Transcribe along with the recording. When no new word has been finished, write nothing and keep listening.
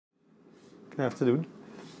Good afternoon.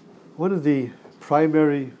 One of the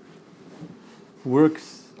primary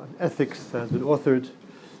works on ethics that has been authored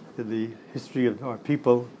in the history of our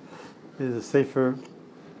people is a sefer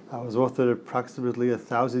that was authored approximately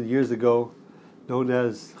 1,000 years ago, known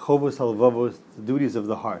as Chovos HaLevavos, the duties of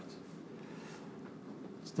the heart.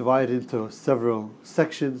 It's divided into several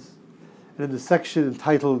sections, and in the section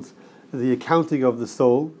entitled The Accounting of the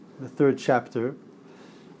Soul, the third chapter,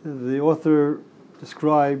 the author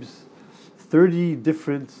describes 30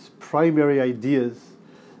 different primary ideas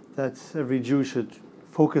that every Jew should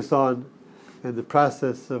focus on in the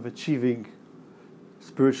process of achieving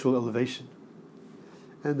spiritual elevation.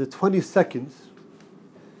 And the 22nd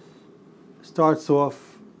starts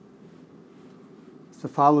off with the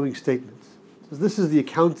following statement. It says, this is the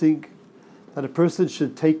accounting that a person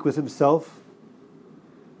should take with himself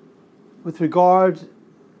with regard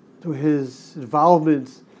to his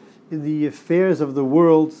involvement in the affairs of the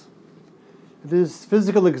world, in his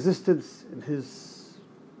physical existence, in his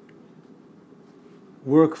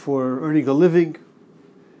work for earning a living,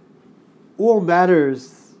 all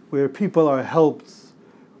matters where people are helped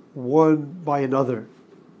one by another.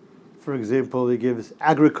 For example, he gives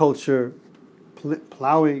agriculture,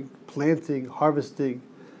 plowing, planting, harvesting,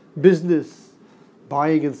 business,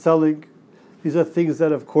 buying and selling. These are things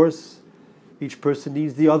that, of course, each person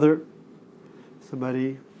needs the other.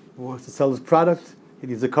 Somebody wants to sell his product, he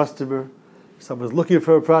needs a customer. If someone's looking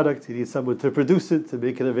for a product, he needs someone to produce it, to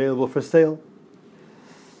make it available for sale.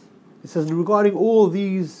 It says, regarding all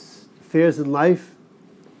these affairs in life,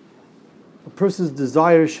 a person's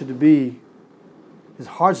desire should be, his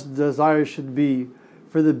heart's desire should be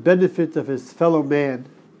for the benefit of his fellow man,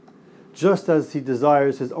 just as he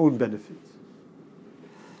desires his own benefit.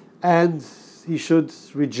 And he should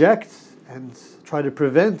reject and try to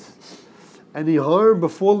prevent any harm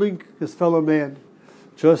befalling his fellow man,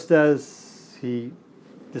 just as he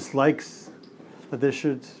dislikes that there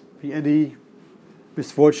should be any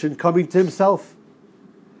misfortune coming to himself.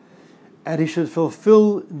 And he should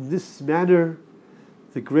fulfill in this manner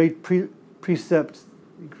the great precept,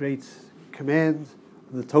 the great command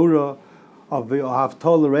of the Torah of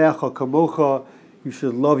Ve'ahavta l'reacha kamocha, you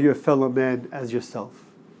should love your fellow man as yourself.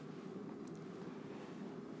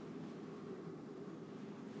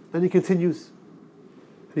 And he continues,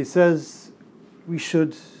 and he says, we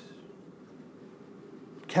should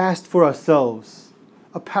cast for ourselves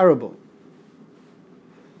a parable,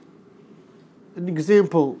 an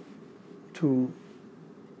example to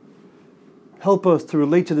help us to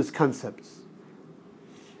relate to this concept.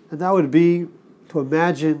 And that would be to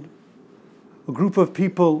imagine a group of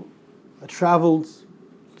people that traveled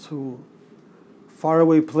to a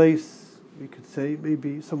faraway place, we could say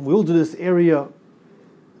maybe some wilderness area,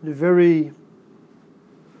 in a very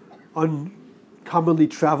uncommonly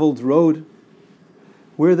traveled road,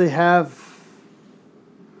 where they have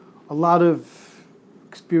a lot of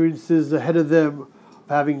experiences ahead of them of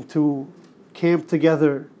having to camp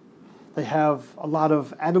together. They have a lot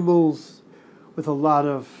of animals with a lot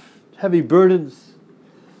of heavy burdens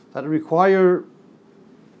that require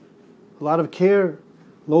a lot of care,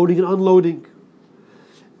 loading and unloading.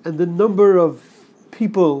 And the number of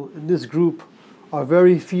people in this group are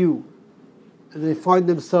very few, and they find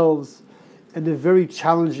themselves in a very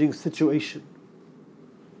challenging situation,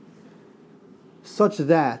 such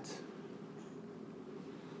that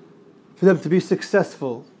for them to be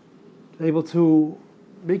successful, able to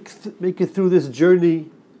make it through this journey,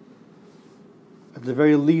 at the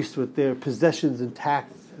very least with their possessions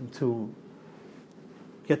intact, and to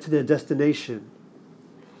get to their destination,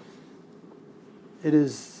 it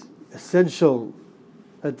is essential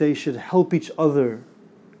that they should help each other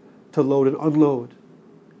to load and unload,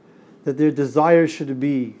 that their desire should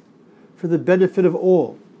be for the benefit of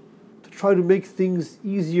all, to try to make things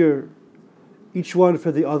easier, each one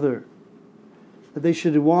for the other, that they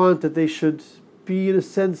should be, in a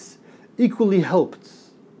sense, equally helped.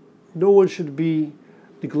 No one should be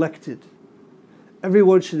neglected.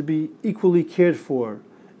 Everyone should be equally cared for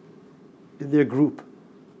in their group.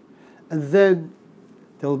 And then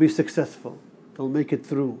they'll be successful. They'll make it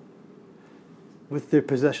through with their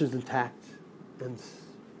possessions intact and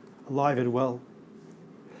alive and well.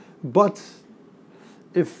 But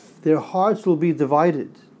if their hearts will be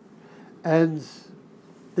divided and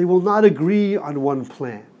they will not agree on one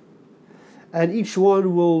plan, and each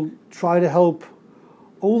one will try to help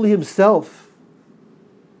only himself,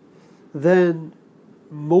 then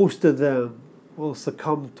most of them will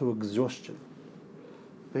succumb to exhaustion.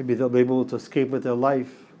 Maybe they'll be able to escape with their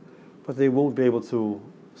life, but they won't be able to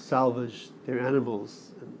salvage their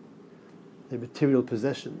animals and their material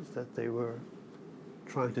possessions that they were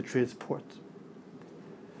trying to transport.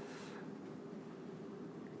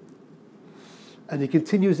 And he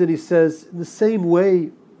continues and he says, in the same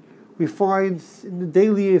way we find in the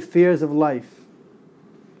daily affairs of life,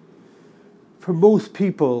 for most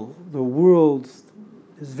people, the world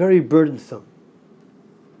is very burdensome.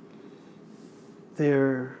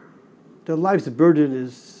 Their life's burden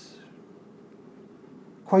is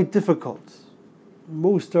quite difficult.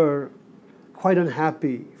 Most are quite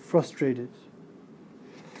unhappy, frustrated.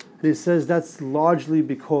 And he says that's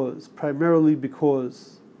primarily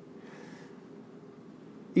because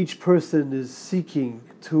each person is seeking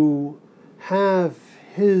to have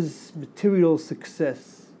his material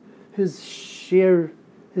success, his share,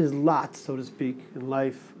 his lot, so to speak, in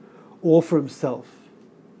life, all for himself.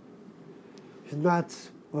 He's not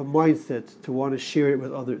a mindset to want to share it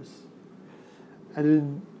with others.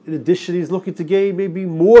 And in addition, he's looking to gain maybe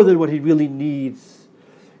more than what he really needs,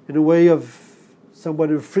 in a way of somewhat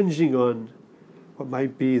infringing on what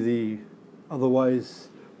might be the otherwise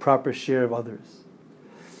proper share of others.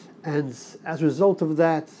 And as a result of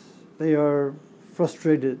that, they are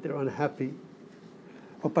frustrated, they're unhappy.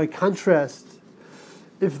 But by contrast,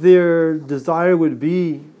 if their desire would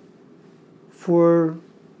be for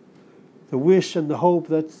the wish and the hope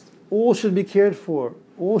that all should be cared for,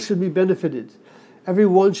 all should be benefited,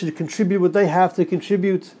 everyone should contribute what they have to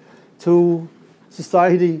contribute to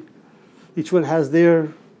society, each one has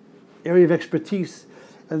their area of expertise,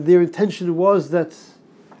 and their intention was that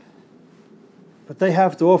what they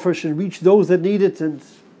have to offer should reach those that need it, and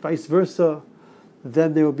vice versa,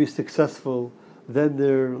 then they will be successful. Then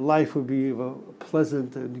their life will be of a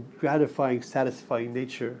pleasant and gratifying, satisfying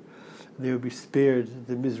nature. And they will be spared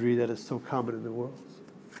the misery that is so common in the world.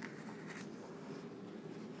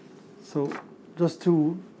 So just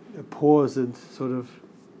to pause and sort of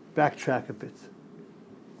backtrack a bit.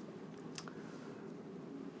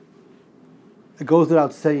 It goes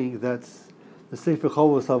without saying that the Sefer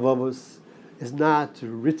Chovos HaLevavos is not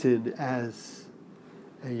written as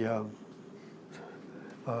a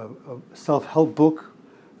self-help book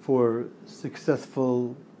for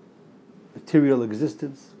successful material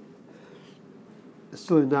existence. It's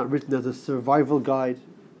certainly not written as a survival guide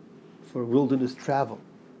for wilderness travel.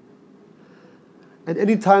 And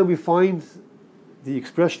anytime we find the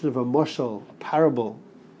expression of a mashal, a parable,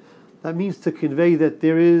 that means to convey that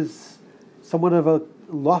there is somewhat of a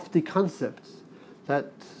lofty concept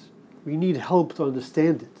that we need help to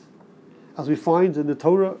understand it. As we find in the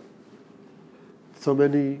Torah, so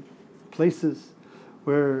many places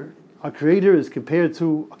where our Creator is compared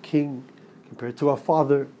to a king, compared to a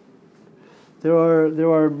father. There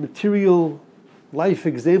are material life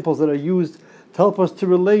examples that are used to help us to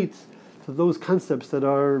relate to those concepts that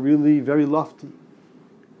are really very lofty.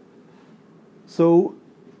 So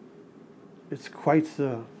it's quite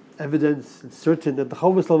evident and certain that the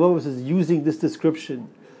Chovos HaLevavos is using this description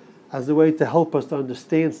as a way to help us to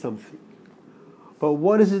understand something. But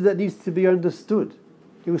what is it that needs to be understood?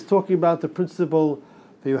 He was talking about the principle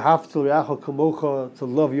that you have to kamocha, to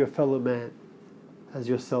love your fellow man as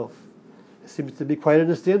yourself. It seems to be quite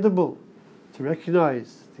understandable to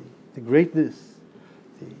recognize the greatness,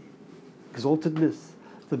 the exaltedness,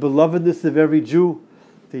 the belovedness of every Jew.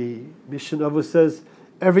 The Mishnah of us says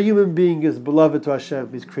every human being is beloved to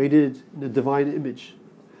Hashem. He's created in a divine image.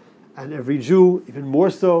 And every Jew, even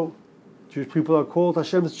more so, Jewish people are called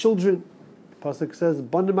Hashem's children. The Pasuk says,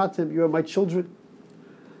 Banim atem, you are my children.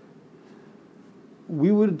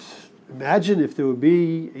 We would imagine if there would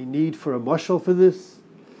be a need for a mashal for this,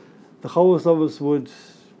 the Chovos HaLevavos would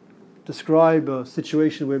describe a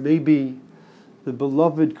situation where maybe the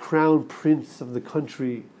beloved crown prince of the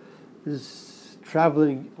country is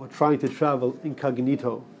traveling or trying to travel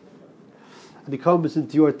incognito. And he comes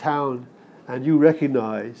into your town and you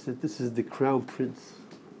recognize that this is the crown prince.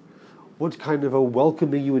 What kind of a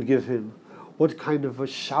welcoming you would give him. What kind of a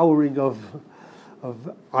showering of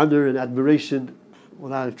honor and admiration,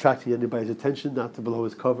 without attracting anybody's attention, not to blow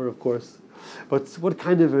his cover, of course. But what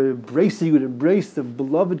kind of an embrace you would embrace the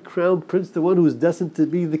beloved crown prince, the one who is destined to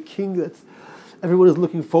be the king that everyone is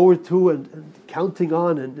looking forward to and counting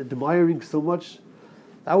on and admiring so much.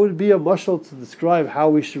 That would be a mashal to describe how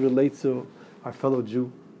we should relate to our fellow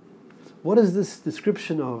Jew. What is this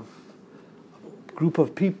description of a group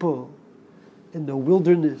of people in the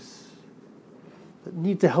wilderness that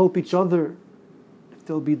need to help each other? If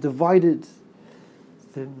they'll be divided,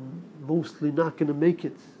 they're mostly not going to make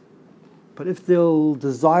it. But if they'll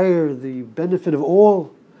desire the benefit of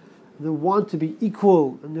all, and they'll want to be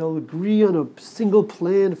equal, and they'll agree on a single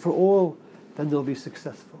plan for all, then they'll be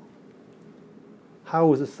successful.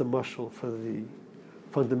 How is this a mashal for the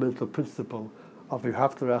fundamental principle of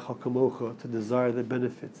V'ahavta l'reacha kamocha, to desire the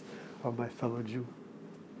benefits of my fellow Jew.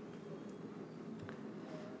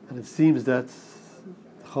 And it seems that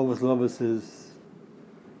Chovos HaLevavos is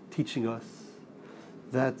teaching us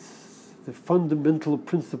that the fundamental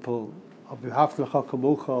principle of V'ahavta l'reacha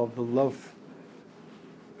kamocha, of the love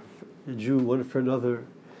of the Jew one for another,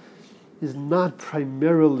 is not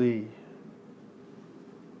primarily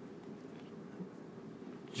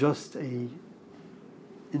just a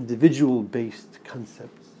individual-based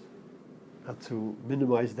concept, not to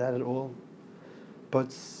minimize that at all, but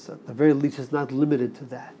at the very least it's not limited to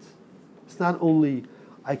that. It's not only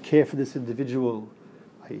I care for this individual,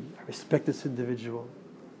 I respect this individual,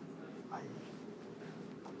 I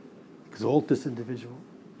exalt this individual.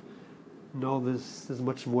 No, there's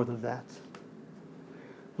much more than that.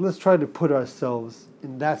 Let's try to put ourselves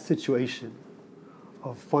in that situation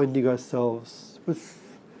of finding ourselves with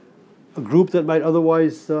a group that might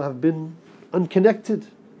otherwise have been unconnected.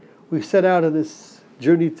 We set out on this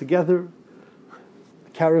journey together, a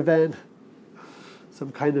caravan,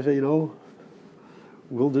 some kind of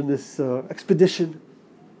wilderness expedition,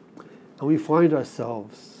 and we find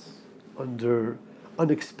ourselves under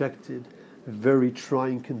unexpected, very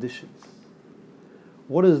trying conditions.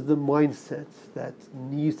 What is the mindset that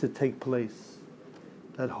needs to take place,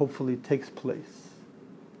 that hopefully takes place,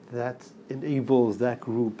 that enables that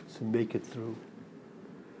group to make it through?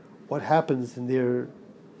 What happens in their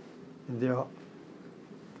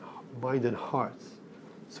mind and hearts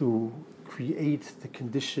to create the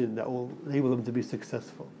condition that will enable them to be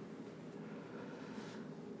successful?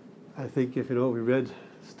 I think if we read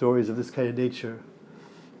stories of this kind of nature,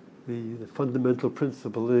 the fundamental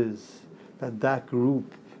principle is that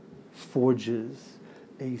group forges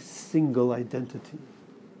a single identity.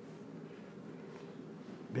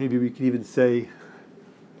 Maybe we could even say,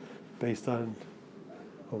 based on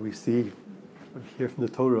what we see and hear from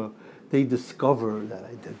the Torah, they discover that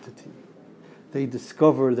identity. They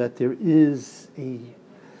discover that there is a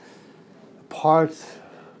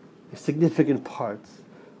significant part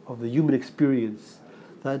of the human experience,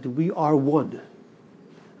 that we are one,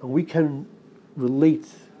 and we can relate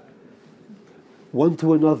one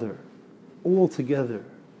to another, all together,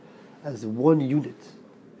 as one unit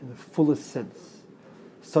in the fullest sense,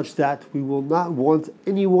 such that we will not want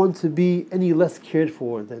anyone to be any less cared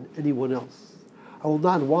for than anyone else. I will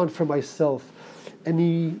not want for myself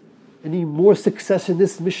any more success in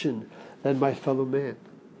this mission than my fellow man.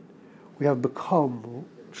 We have become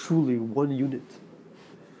truly one unit,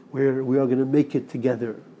 where we are going to make it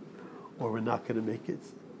together, or we're not going to make it.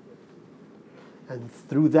 And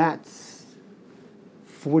through that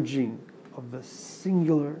forging of the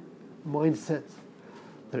singular mindset,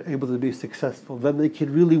 they're able to be successful. Then they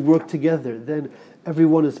can really work together. Then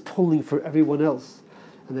everyone is pulling for everyone else,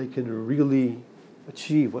 and they can really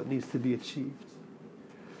achieve what needs to be achieved.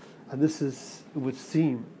 And this is, it would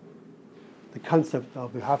seem, the concept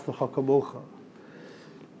of V'ahavta l'reacha kamocha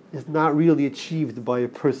is not really achieved by a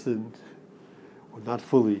person, or not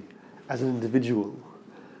fully, as an individual.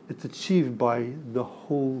 It's achieved by the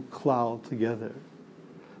whole cloud together,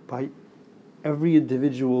 by every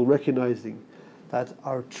individual recognizing that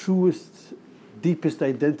our truest, deepest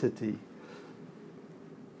identity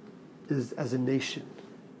is as a nation,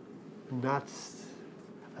 not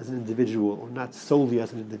as an individual, or not solely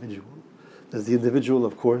as an individual. There's the individual,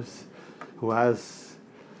 of course, who has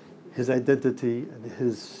his identity and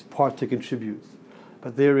his part to contribute.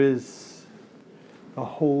 But there is a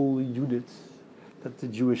whole unit that the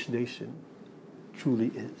Jewish nation truly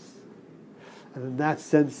is. And in that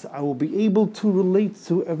sense, I will be able to relate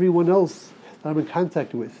to everyone else that I'm in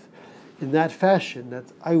contact with in that fashion, that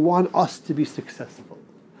I want us to be successful.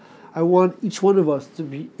 I want each one of us to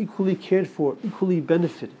be equally cared for, equally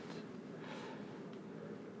benefited.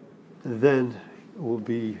 And then it will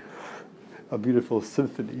be a beautiful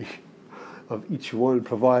symphony of each one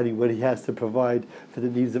providing what he has to provide for the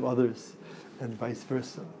needs of others, and vice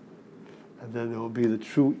versa. And then there will be the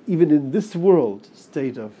true, even in this world,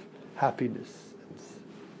 state of happiness and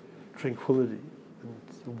tranquility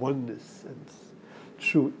and oneness and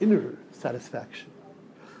true inner satisfaction.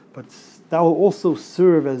 But that will also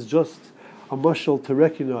serve as just a mashal to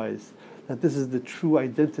recognize that this is the true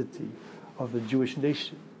identity of the Jewish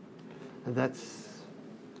nation. And that's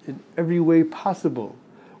in every way possible.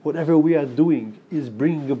 Whatever we are doing is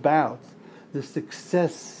bringing about the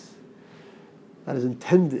success that is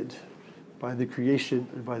intended by the creation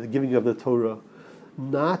and by the giving of the Torah,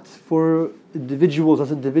 not for individuals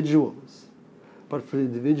as individuals, but for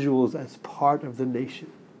individuals as part of the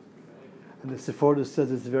nation. And the Sephorah says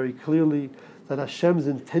this very clearly, that Hashem's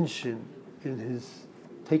intention in His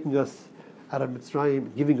taking us out of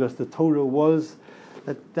Mitzrayim, giving us the Torah, was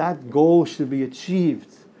that goal should be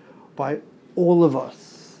achieved by all of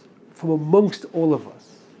us, from amongst all of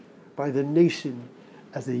us, by the nation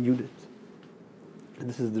as a unit. And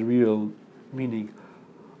this is the real meaning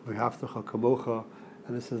of V'ahavtecha kamocha,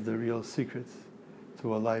 and this is the real secret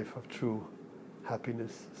to a life of true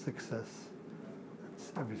happiness, success,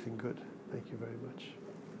 and everything good. Thank you very much.